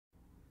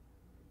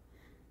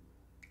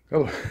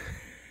Hello,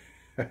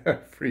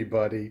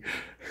 everybody.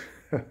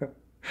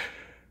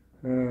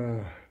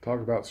 Talk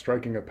about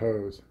striking a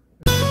pose.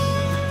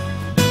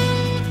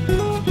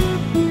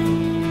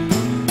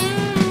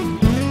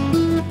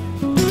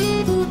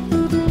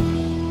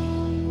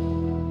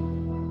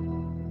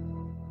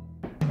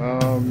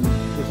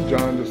 This is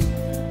John, just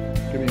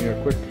giving you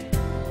a quick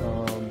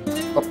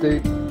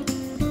update.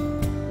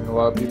 A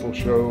lot of people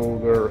show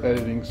their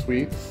editing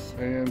suites,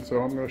 and so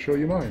I'm going to show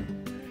you mine.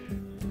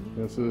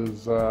 This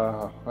is,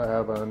 I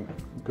have a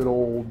good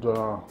old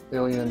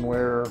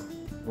Alienware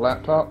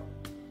laptop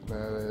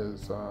that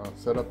is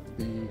set up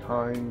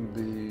behind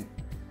the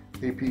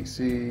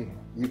APC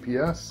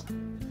UPS.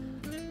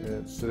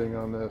 It's sitting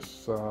on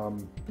this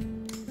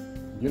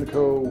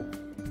UNICOO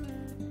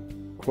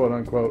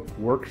quote-unquote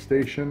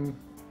workstation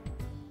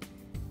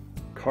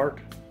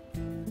cart.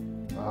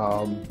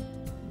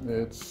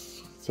 It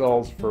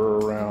sells for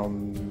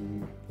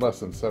around less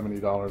than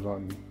 $70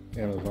 on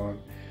Amazon.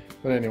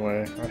 But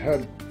anyway, I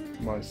had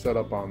my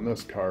setup on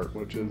this cart,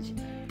 which is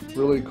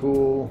really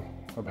cool.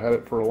 I've had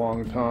it for a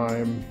long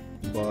time,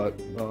 but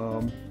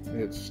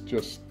it's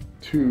just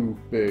too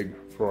big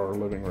for our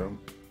living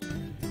room.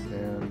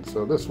 And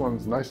so this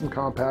one's nice and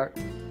compact,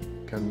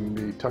 can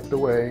be tucked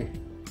away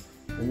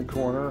in the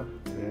corner,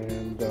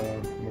 and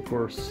of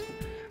course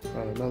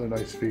another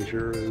nice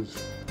feature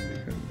is you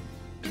can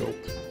tilt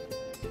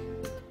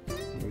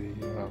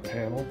the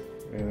panel,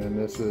 and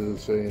this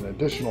is an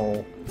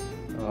additional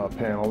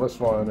panel. This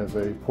one is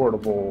a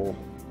portable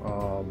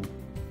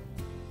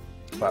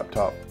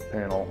laptop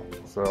panel,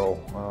 so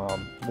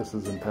this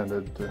is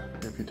intended to,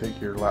 if you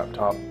take your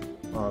laptop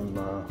on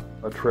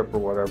a trip or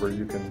whatever,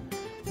 you can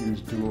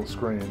use dual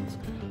screens.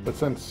 But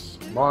since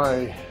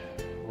my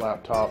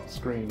laptop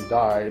screen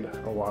died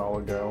a while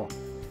ago,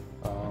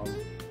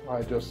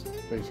 I just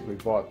basically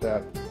bought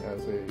that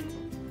as a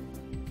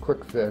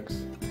quick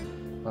fix.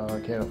 I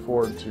can't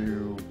afford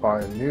to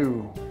buy a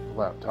new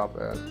laptop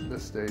at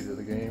this stage of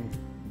the game,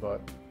 but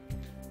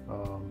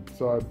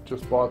so I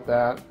just bought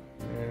that,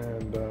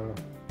 and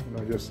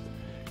I just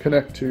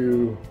connect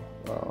to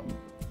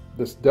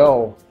this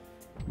Dell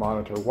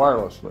monitor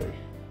wirelessly,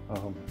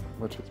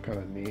 which is kind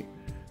of neat.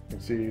 You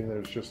can see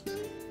there's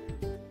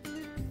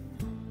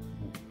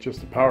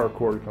just a power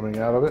cord coming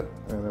out of it,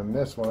 and then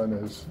this one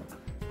is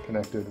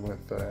connected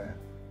with a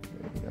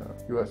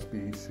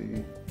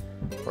USB-C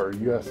or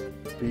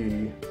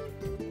USB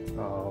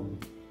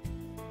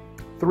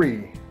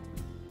 3,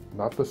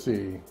 not the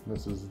C.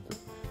 This is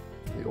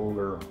the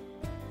older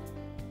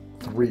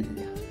 3. You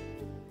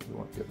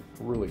won't get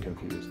really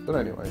confused. But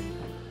anyway,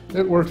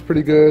 it works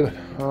pretty good.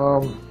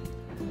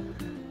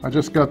 I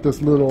just got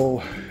this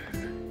little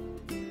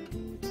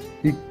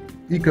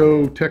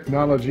Eco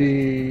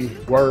Technology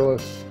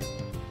wireless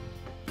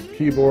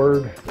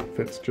keyboard.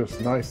 Fits just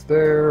nice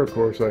there. Of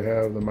course, I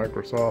have the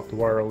Microsoft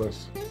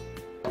wireless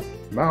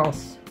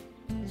mouse.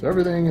 So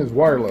everything is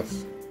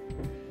wireless.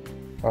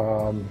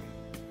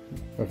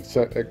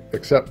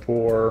 Except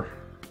for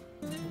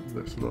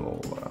this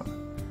little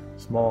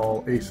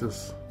small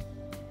ASUS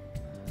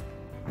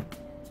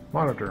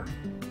monitor,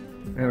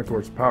 and of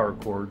course power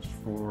cords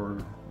for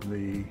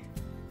the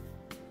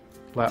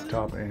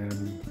laptop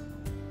and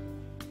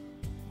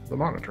the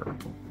monitor.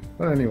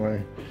 But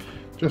anyway,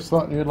 just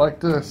thought you'd like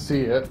to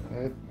see it.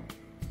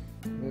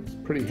 It's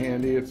pretty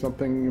handy. It's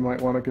something you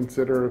might want to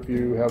consider if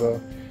you have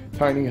a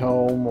tiny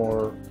home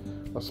or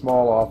a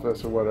small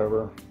office or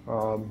whatever.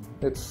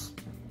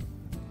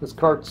 This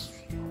cart's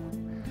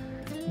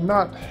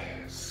not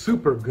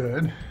super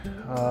good.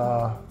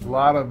 A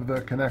lot of the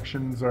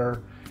connections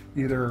are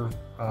either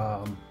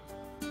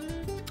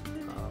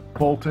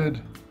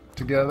bolted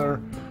together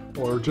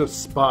or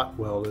just spot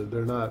welded.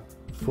 They're not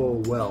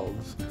full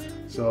welds,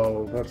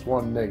 so that's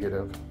one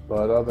negative.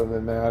 But other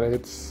than that,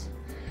 it's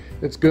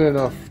good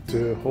enough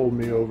to hold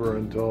me over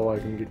until I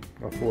can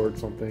afford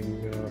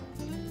something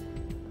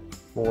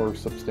more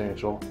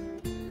substantial.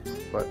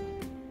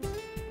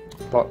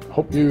 But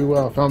hope you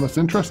found this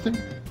interesting.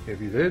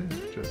 If you did,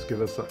 just give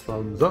us a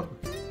thumbs up.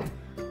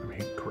 Let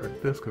me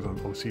correct this because I'm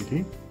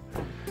OCD.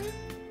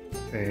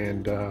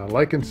 And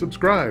like and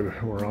subscribe.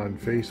 We're on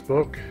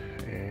Facebook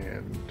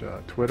and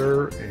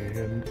Twitter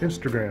and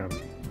Instagram.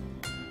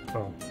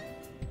 Oh,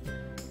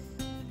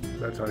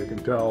 that's how you can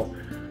tell.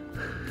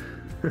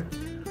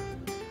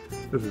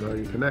 This is how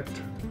you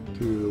connect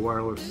to the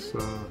wireless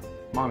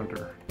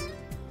monitor.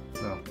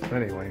 So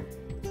anyway,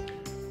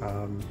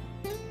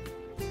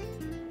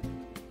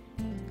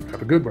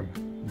 have a good one.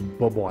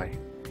 Bye-bye.